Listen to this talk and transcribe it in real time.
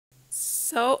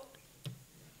So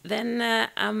then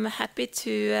I'm happy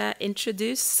to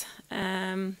introduce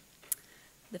the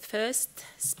first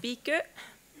speaker.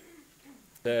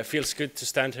 It feels good to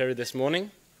stand here this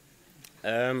morning.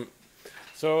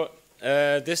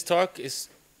 This talk is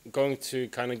going to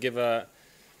kind of give a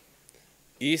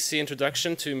easy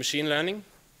introduction to machine learning,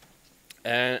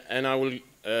 and I will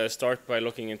start by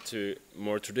looking into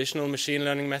more traditional machine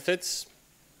learning methods,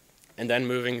 and then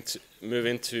move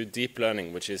into deep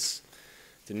learning, which is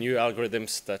the new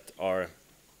algorithms that are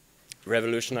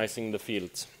revolutionizing the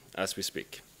field as we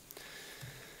speak.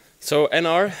 So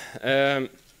NR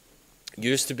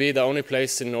used to be the only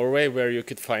place in Norway where you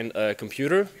could find a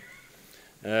computer,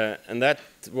 and that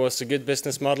was a good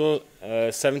business model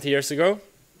 70 years ago.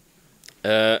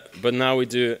 But now we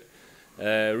do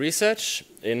research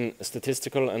in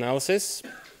statistical analysis,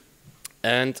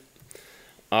 and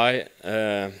I,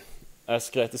 as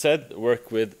Grete said,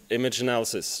 work with image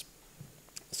analysis.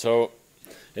 So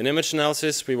in image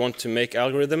analysis, we want to make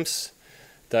algorithms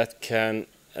that can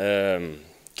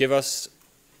give us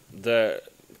the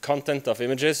content of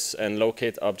images and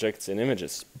locate objects in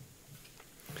images.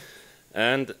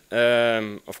 And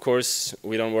of course,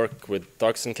 we don't work with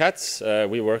dogs and cats.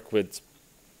 We work with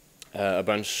a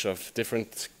bunch of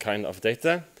different kind of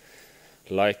data,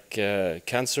 like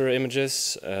cancer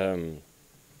images,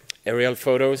 aerial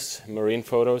photos, marine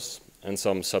photos, and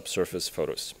some subsurface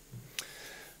photos.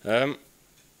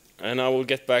 And I will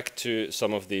get back to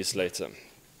some of these later.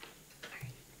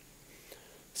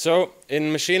 So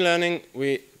in machine learning,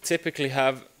 we typically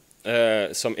have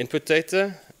some input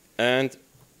data, and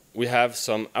we have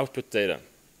some output data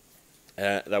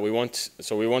that we want.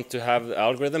 So we want to have an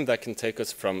algorithm that can take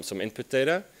us from some input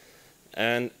data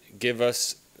and give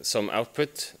us some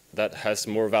output that has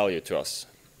more value to us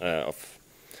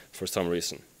for some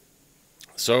reason.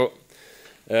 So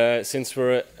since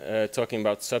we're talking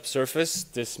about subsurface,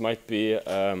 this might be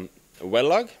a well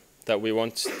log that we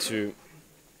want to,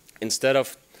 instead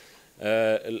of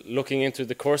looking into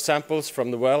the core samples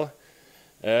from the well,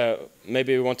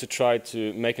 maybe we want to try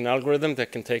to make an algorithm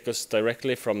that can take us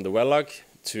directly from the well log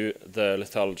to the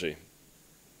lithology.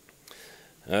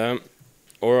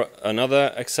 Or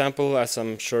another example, as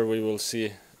I'm sure we will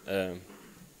see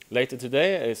later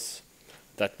today, is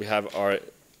that we have our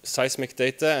seismic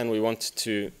data and we want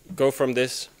to go from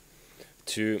this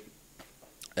to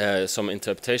some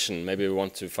interpretation. Maybe we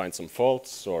want to find some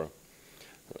faults or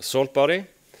a salt body.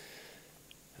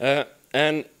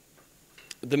 And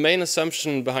the main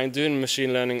assumption behind doing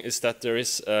machine learning is that there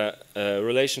is a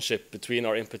relationship between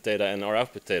our input data and our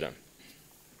output data.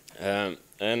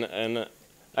 And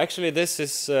actually this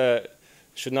is,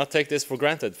 should not take this for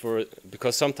granted,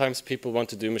 because sometimes people want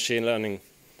to do machine learning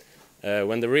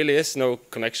when there really is no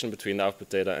connection between the output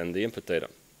data and the input data.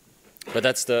 But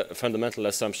that's the fundamental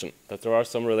assumption, that there are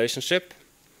some relationship.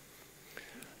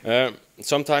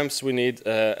 Sometimes we need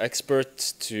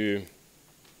experts to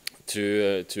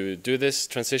do this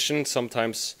transition.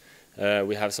 Sometimes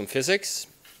we have some physics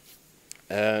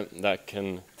that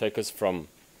can take us from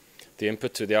the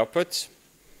input to the output.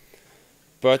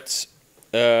 But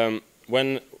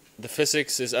when the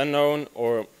physics is unknown,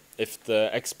 or if the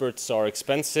experts are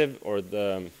expensive, or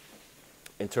the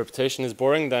interpretation is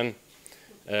boring, then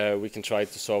we can try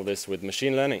to solve this with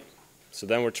machine learning. So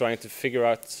then we're trying to figure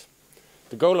out,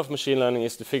 the goal of machine learning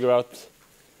is to figure out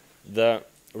the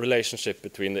relationship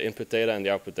between the input data and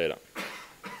the output data.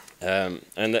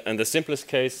 And the simplest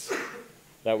case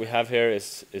that we have here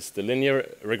is the linear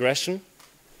regression.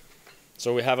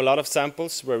 So we have a lot of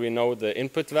samples where we know the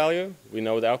input value, we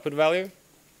know the output value,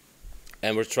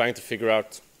 and we're trying to figure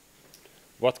out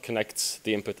what connects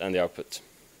the input and the output.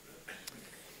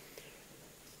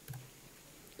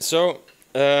 So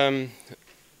during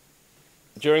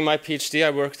my PhD, I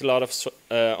worked a lot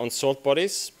on salt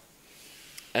bodies.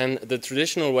 And the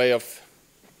traditional way of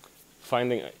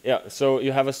finding, so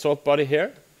you have a salt body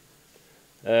here,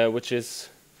 which is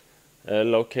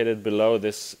located below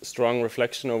this strong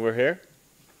reflection over here.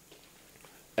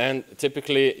 And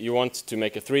typically you want to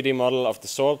make a 3D model of the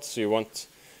salt, so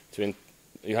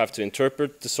you have to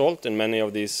interpret the salt in many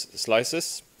of these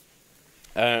slices.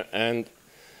 And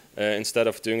instead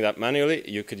of doing that manually,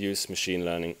 you could use machine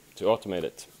learning to automate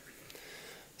it.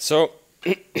 So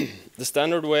the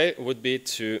standard way would be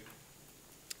to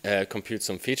compute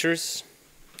some features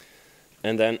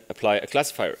and then apply a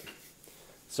classifier.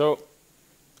 So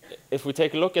if we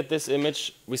take a look at this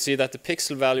image, we see that the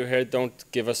pixel value here don't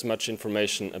give us much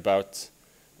information about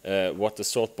what the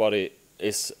salt body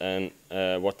is and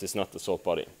what is not the salt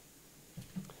body.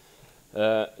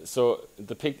 So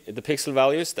the pixel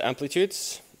values, the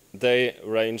amplitudes, they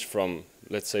range from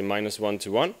let's say, -1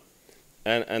 to 1,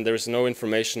 and there is no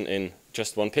information in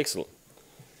just one pixel.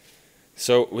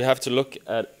 So we have to look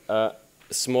at a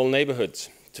small neighborhood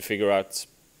to figure out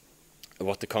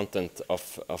what the content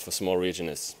of a small region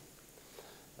is.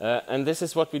 And this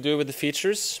is what we do with the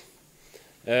features.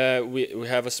 We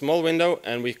have a small window,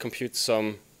 and we compute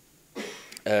some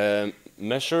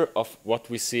measure of what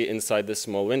we see inside this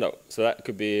small window. So that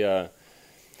could be,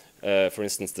 for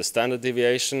instance, the standard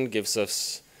deviation gives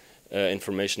us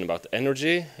information about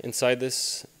energy inside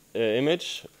this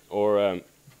image, or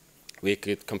we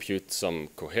could compute some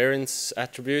coherence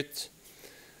attribute.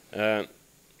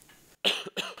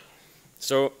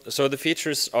 So the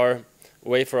features are a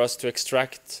way for us to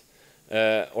extract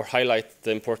or highlight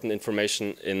the important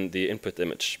information in the input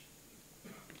image.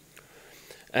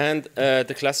 And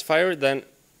the classifier then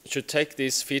should take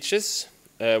these features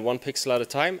 1 pixel at a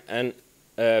time and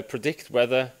predict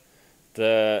whether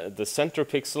the center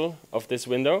pixel of this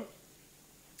window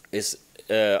is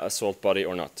a salt body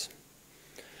or not.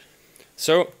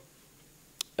 So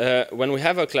when we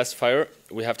have a classifier,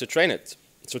 we have to train it.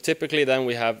 So typically then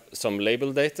we have some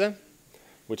label data,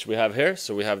 which we have here.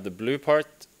 So we have the blue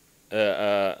part,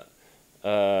 not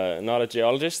a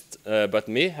geologist, but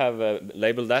me, have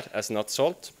labeled that as not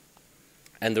salt.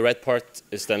 And the red part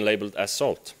is then labeled as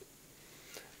salt.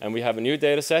 And we have a new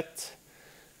data set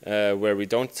where we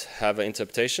don't have an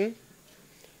interpretation.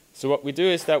 So what we do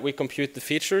is that we compute the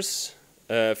features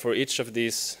for each of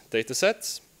these data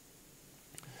sets.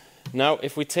 Now,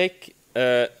 if we take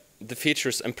the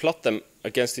features and plot them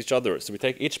against each other, so we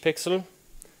take each pixel,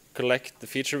 collect the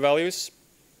feature values,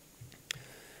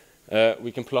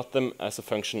 we can plot them as a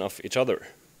function of each other.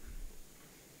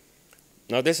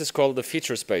 Now, this is called the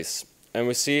feature space. And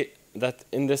we see that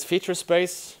in this feature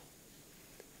space,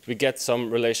 we get some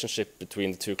relationship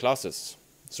between the two classes.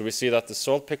 So we see that the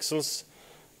salt pixels,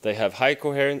 they have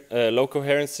low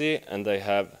coherency, and they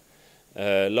have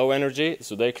low energy.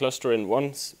 So they cluster in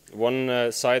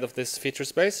one side of this feature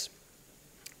space.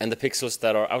 And the pixels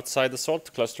that are outside the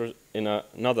salt cluster in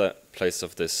another place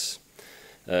of this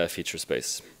feature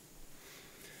space.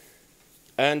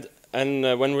 And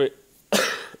when we're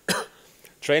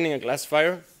training a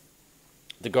classifier,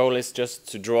 the goal is just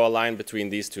to draw a line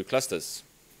between these two clusters.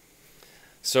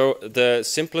 So the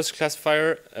simplest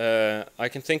classifier I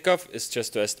can think of is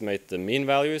just to estimate the mean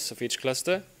values of each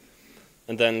cluster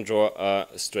and then draw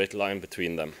a straight line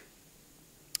between them.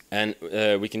 And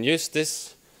we can use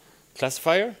this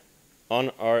classifier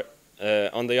on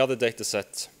the other data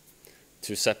set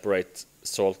to separate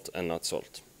salt and not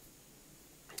salt.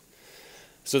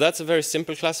 So that's a very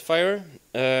simple classifier.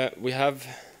 We have,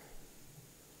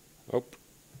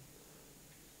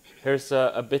 here's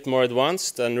a bit more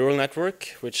advanced, a neural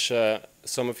network, which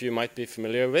some of you might be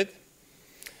familiar with.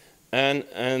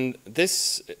 And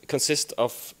this consists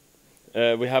of,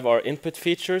 we have our input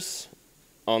features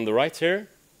on the right here.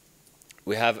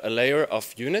 We have a layer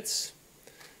of units,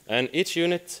 and each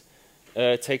unit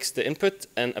takes the input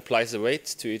and applies a weight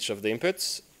to each of the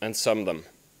inputs and sum them.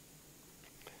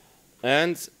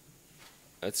 And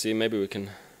let's see, maybe we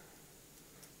can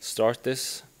start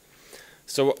this.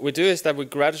 So what we do is that we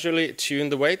gradually tune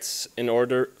the weights in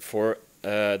order for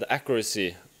the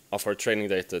accuracy of our training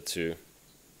data to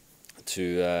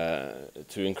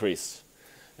increase.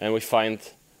 And we find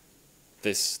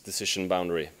this decision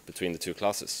boundary between the two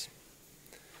classes.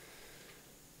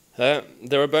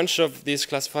 There are a bunch of these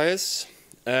classifiers,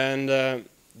 and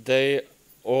they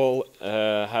all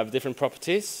have different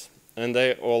properties, and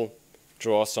they all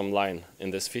draw some line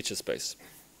in this feature space.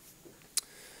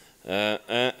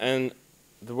 And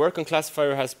the work on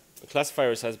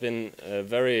classifiers has been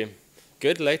very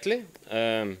good lately,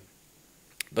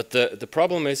 but the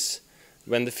problem is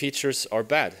when the features are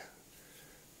bad.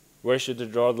 Where should you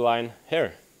draw the line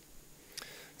here?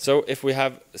 So if we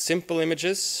have simple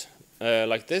images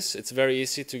like this, it's very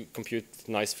easy to compute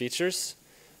nice features.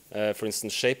 For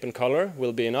instance, shape and color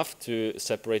will be enough to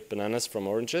separate bananas from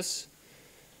oranges.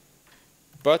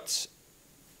 But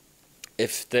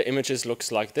if the images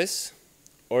looks like this,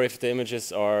 or if the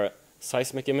images are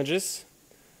seismic images,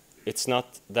 it's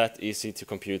not that easy to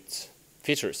compute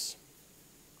features.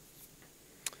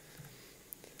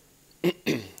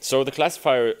 So the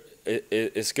classifier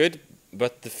is good,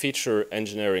 but the feature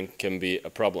engineering can be a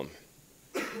problem.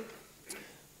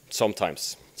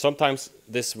 Sometimes. Sometimes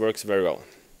this works very well.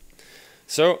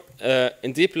 So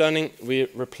in deep learning, we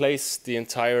replace the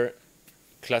entire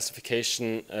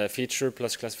classification feature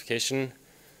plus classification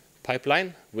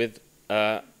pipeline with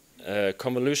a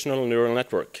convolutional neural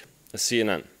network, a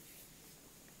CNN.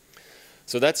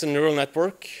 So that's a neural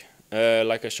network,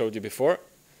 like I showed you before,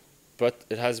 but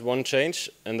it has one change,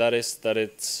 and that is that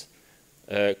it's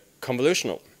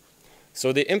convolutional.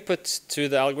 So the input to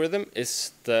the algorithm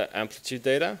is the amplitude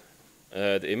data,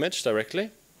 the image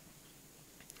directly.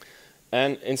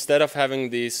 And instead of having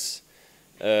these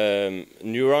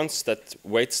neurons that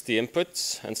weights the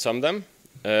inputs and sum them,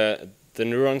 the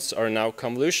neurons are now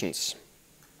convolutions.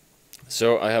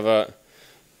 So I'm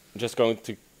just going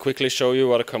to quickly show you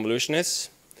what a convolution is.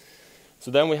 So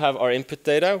then we have our input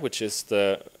data, which is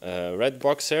the red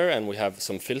box here, and we have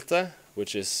some filter,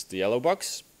 which is the yellow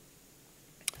box.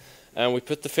 And we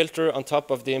put the filter on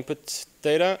top of the input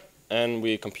data, and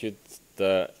we compute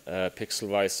the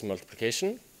pixel-wise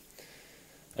multiplication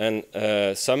and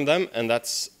sum them, and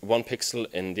that's 1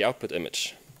 pixel in the output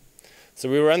image. So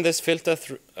we run this filter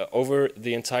over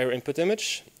the entire input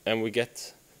image, and we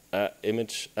get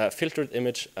a filtered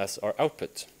image as our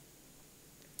output.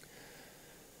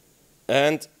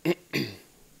 And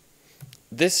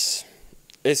this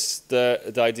is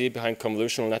the idea behind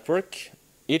convolutional network.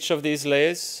 Each of these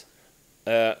layers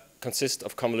consist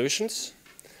of convolutions,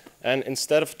 and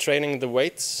instead of training the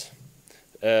weights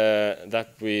that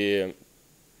we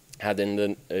had in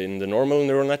the normal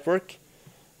neural network,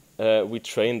 we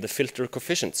trained the filter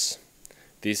coefficients,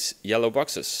 these yellow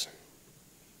boxes.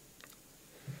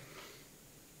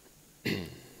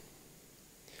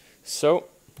 So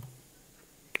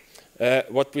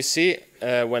what we see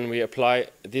when we apply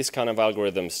these kind of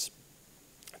algorithms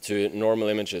to normal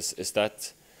images is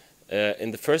that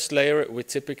in the first layer we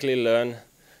typically learn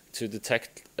to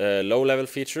detect low-level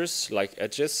features like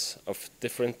edges of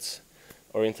different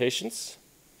orientations.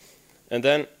 And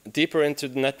then deeper into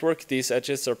the network, these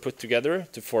edges are put together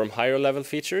to form higher-level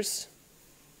features.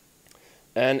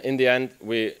 And in the end,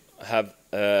 we have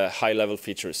high-level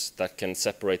features that can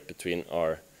separate between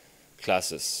our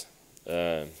classes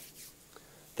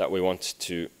that we want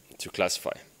to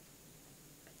classify.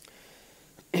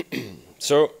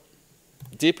 So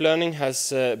deep learning has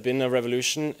been a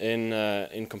revolution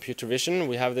in computer vision.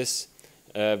 We have this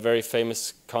very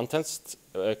famous contest,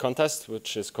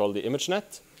 which is called the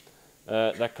ImageNet,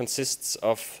 that consists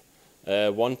of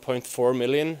 1.4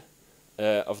 million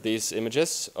of these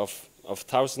images of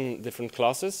 1,000 different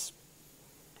classes.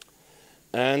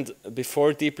 And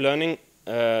before deep learning,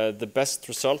 the best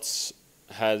results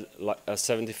had a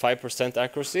 75%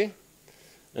 accuracy.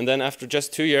 And then after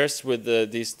just 2 years with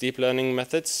these deep learning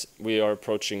methods, we are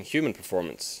approaching human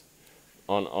performance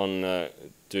on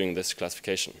doing this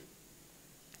classification.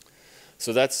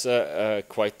 So that's a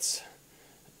quite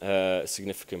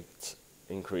significant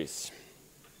increase.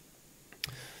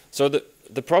 So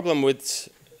the problem with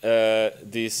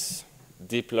these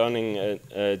deep learning,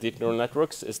 deep neural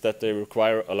networks is that they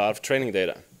require a lot of training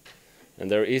data.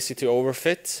 And they're easy to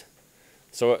overfit.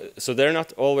 So they're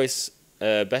not always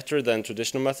better than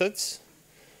traditional methods,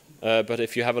 but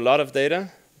if you have a lot of data,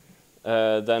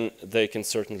 then they can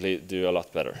certainly do a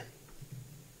lot better.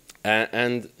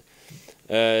 And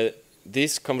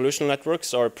these convolutional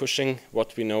networks are pushing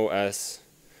what we know as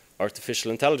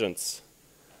artificial intelligence.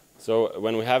 So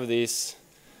when we have these,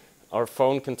 our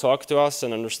phone can talk to us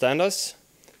and understand us.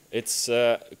 It's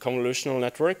a convolutional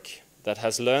network that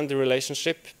has learned the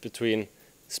relationship between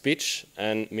speech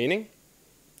and meaning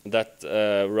that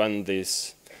run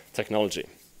this technology.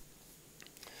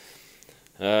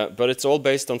 But it's all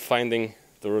based on finding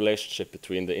the relationship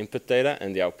between the input data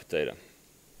and the output data.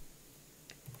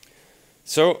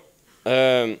 So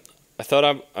I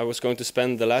thought I was going to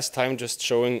spend the last time just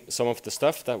showing some of the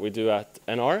stuff that we do at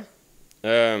NR.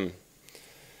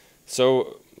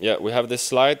 So yeah, we have this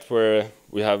slide where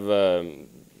we have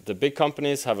the big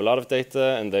companies have a lot of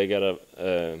data and they get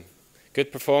a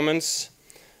good performance.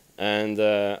 And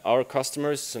our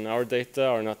customers and our data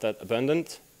are not that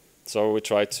abundant, so we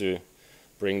try to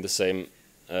bring the same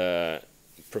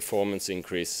performance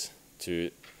increase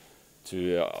to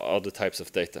other types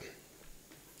of data.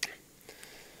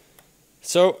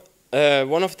 So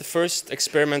one of the first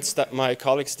experiments that my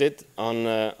colleagues did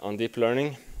on deep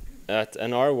learning at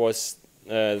NR was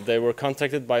they were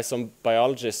contacted by some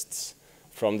biologists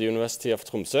from the University of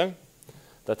Tromsø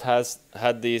that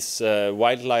had these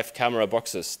wildlife camera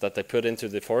boxes that they put into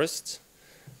the forest,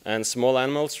 and small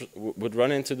animals would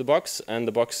run into the box, and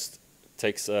the box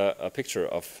takes a picture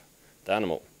of the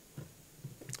animal.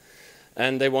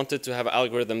 And they wanted to have an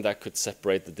algorithm that could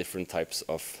separate the different types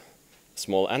of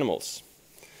small animals.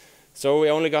 So we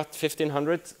only got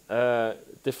 1,500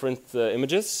 different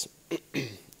images,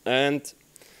 and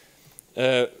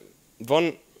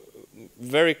one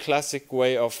very classic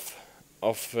way of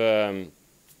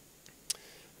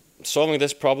solving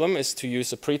this problem is to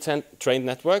use a pre-trained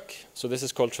network. So this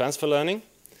is called transfer learning.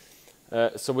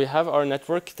 So we have our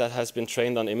network that has been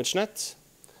trained on ImageNet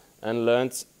and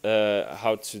learned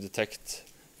how to detect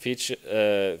faces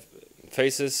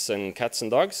and cats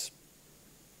and dogs.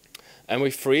 And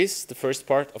we freeze the first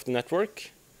part of the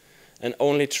network and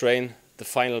only train the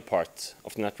final part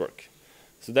of the network.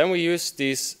 So then we use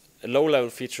these low-level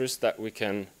features that we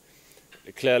can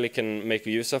clearly make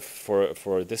use of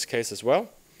for this case as well.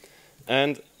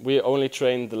 And we only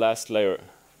train the last layer,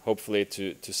 hopefully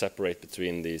to separate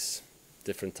between these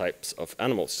different types of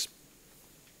animals.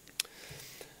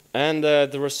 And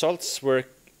the results were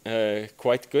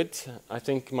quite good. I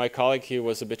think my colleague, he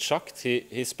was a bit shocked.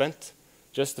 He spent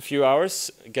just a few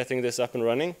hours getting this up and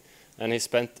running, and he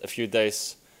spent a few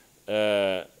days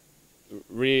going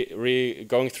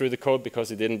through the code because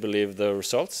he didn't believe the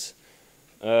results.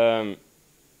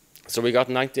 So we got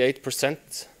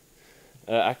 98%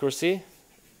 accuracy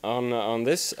on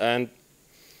this, and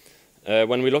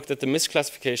when we looked at the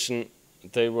misclassification,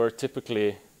 they were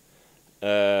typically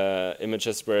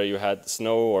images where you had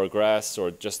snow or grass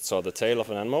or just saw the tail of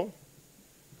an animal.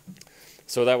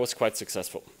 So that was quite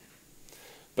successful.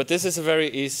 But this is a very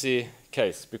easy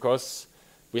case because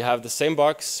we have the same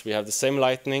box, we have the same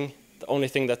lighting. The only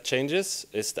thing that changes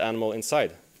is the animal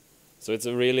inside. So it's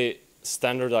a really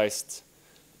standardized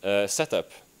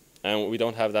setup, and we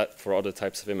don't have that for other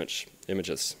types of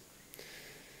images.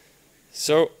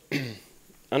 So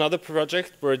another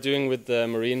project we're doing with the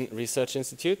Marine Research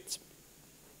Institute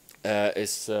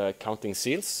is counting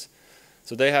seals.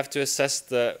 So they have to assess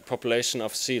the population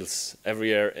of seals every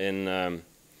year in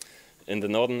the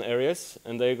northern areas,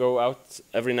 and they go out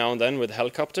every now and then with a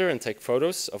helicopter and take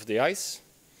photos of the ice,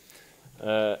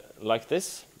 like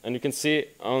this. And you can see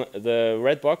on the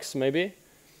red box, maybe,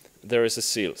 there is a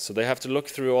seal. So they have to look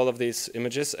through all of these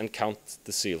images and count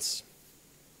the seals.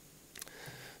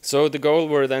 So the goal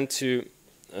were then to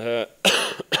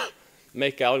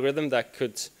make an algorithm that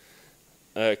could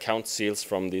count seals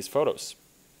from these photos.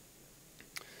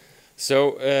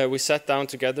 So we sat down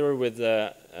together with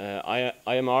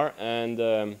IMR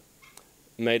and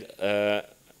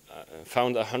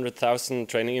found 100,000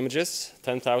 training images,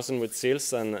 10,000 with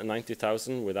seals and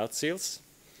 90,000 without seals.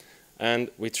 And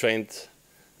we trained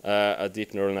a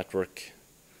deep neural network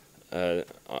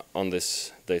on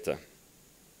this data.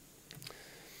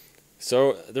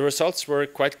 So the results were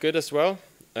quite good as well.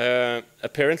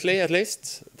 Apparently, at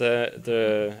least,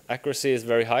 the accuracy is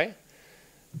very high.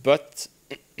 But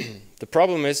the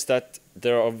problem is that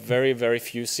there are very, very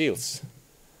few seals.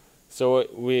 So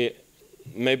we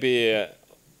maybe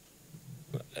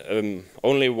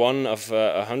only one of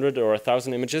 100 or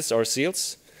 1,000 images are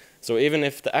seals. So even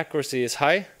if the accuracy is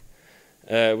high,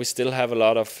 we still have a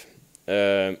lot of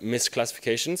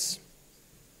misclassifications,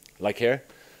 like here.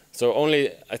 So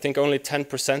I think only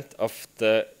 10% of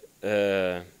the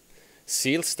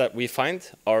seals that we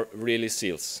find are really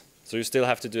seals. So you still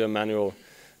have to do a manual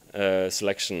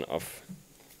selection of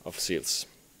seals.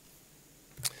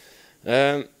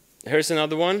 Here's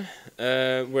another one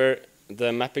where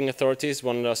the mapping authorities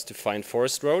wanted us to find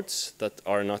forest roads that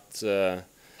are not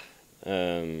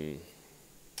in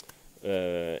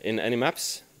any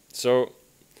maps. So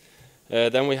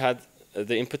then we had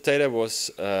the input data was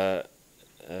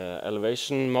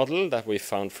elevation model that we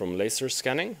found from laser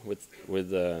scanning with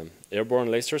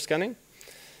airborne laser scanning,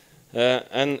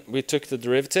 and we took the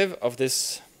derivative of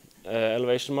this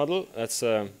elevation model. That's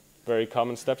a very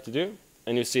common step to do,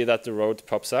 and you see that the road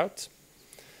pops out.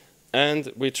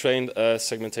 And we trained a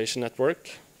segmentation network.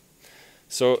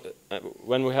 So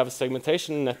when we have a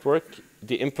segmentation network,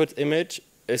 the input image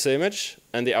is an image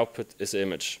and the output is an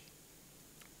image.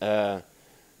 And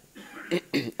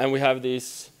we have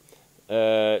these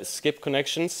skip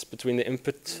connections between the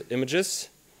input images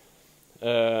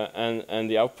and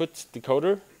the output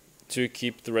decoder to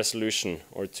keep the resolution,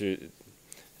 or to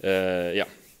yeah.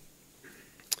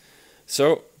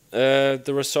 So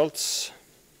the results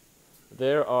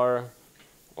there are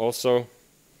also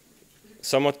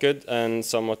somewhat good and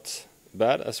somewhat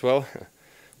bad as well.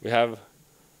 We have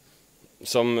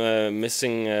some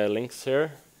missing links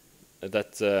here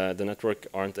that the network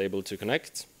aren't able to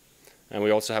connect. And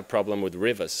we also have problem with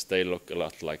rivers. They look a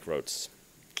lot like roads.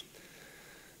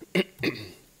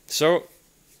 So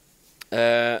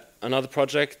another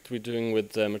project we're doing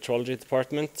with the meteorology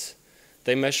department,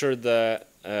 they measure the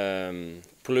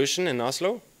pollution in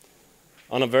Oslo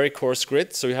on a very coarse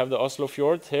grid. So you have the Oslo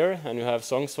fjord here, and you have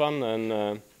Sognsvann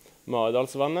and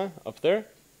Maridalsvannet up there.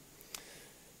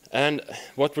 And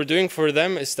what we're doing for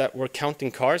them is that we're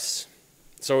counting cars.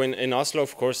 So in Oslo,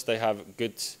 of course, they have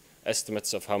good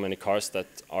estimates of how many cars that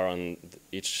are on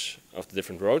each of the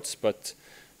different roads, but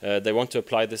they want to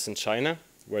apply this in China,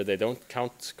 where they don't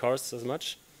count cars as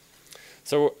much.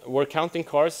 So we're counting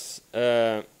cars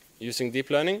using deep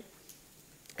learning,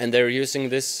 and they're using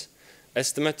this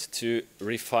estimate to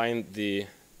refine the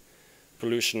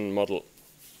pollution model.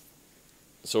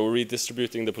 So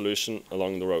redistributing the pollution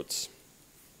along the roads.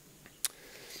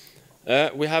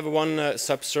 We have one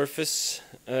subsurface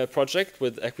project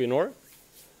with Equinor.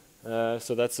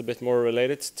 So that's a bit more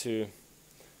related to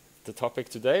the topic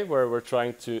today, where we're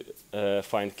trying to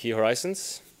find key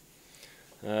horizons.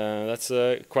 That's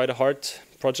quite a hard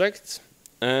project.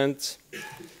 And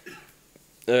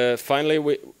finally,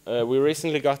 we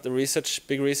recently got a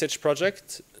big research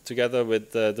project together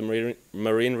with the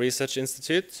Marine Research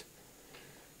Institute,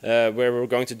 where we're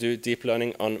going to do deep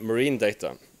learning on marine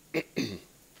data.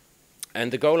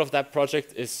 And the goal of that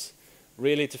project is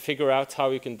really to figure out how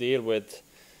you can deal with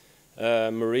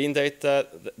marine data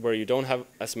where you don't have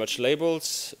as much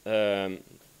labels. The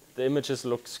images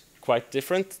look quite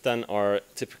different than our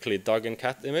typically dog and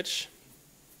cat image,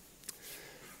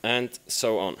 and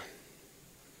so on.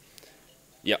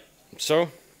 Yeah, so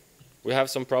we have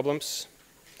some problems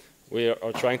we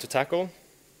are trying to tackle.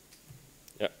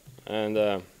 Yeah, and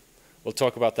we'll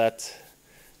talk about that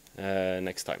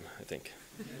next time, I think.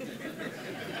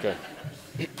 Okay.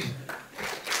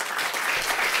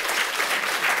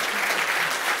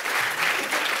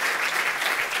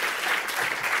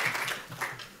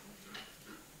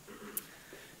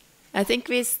 I think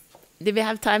do we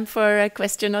have time for a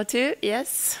question or two?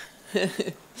 Yes. Anybody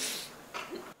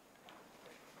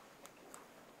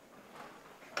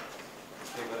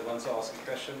wants to ask a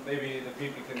question? Maybe the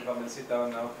people can come and sit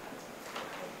down now.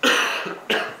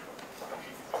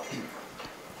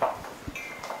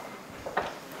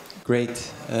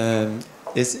 Great.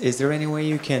 Is there any way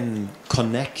you can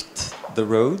connect the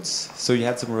roads? So you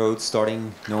had some roads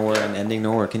starting nowhere and ending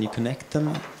nowhere. Can you connect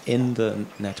them in the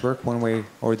network one way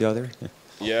or the other?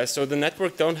 Yeah, so the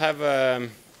network don't have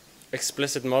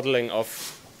explicit modeling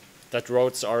of that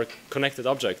roads are connected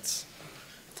objects.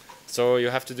 So you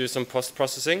have to do some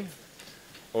post-processing,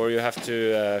 or you have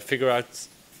to figure out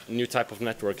a new type of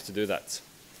network to do that.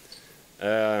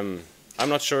 I'm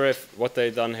not sure what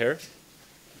they've done here,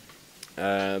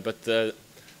 but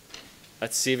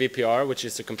at CVPR, which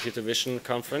is a computer vision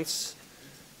conference,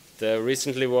 there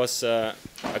recently was a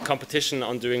competition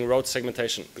on doing road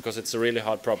segmentation, because it's a really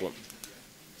hard problem.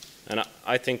 And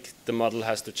I think the model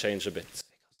has to change a bit.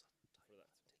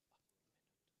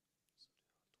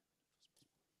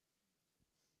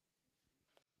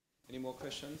 Any more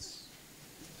questions?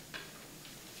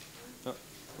 Oh,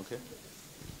 okay.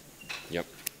 Yep.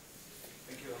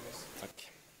 Thank you, Anders.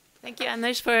 Thank you,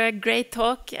 Anders, for a great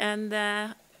talk, and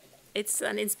it's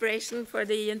an inspiration for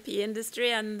the E&P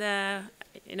industry, and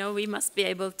you know, we must be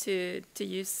able to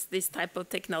use this type of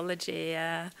technology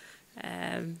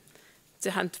to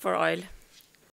hunt for oil.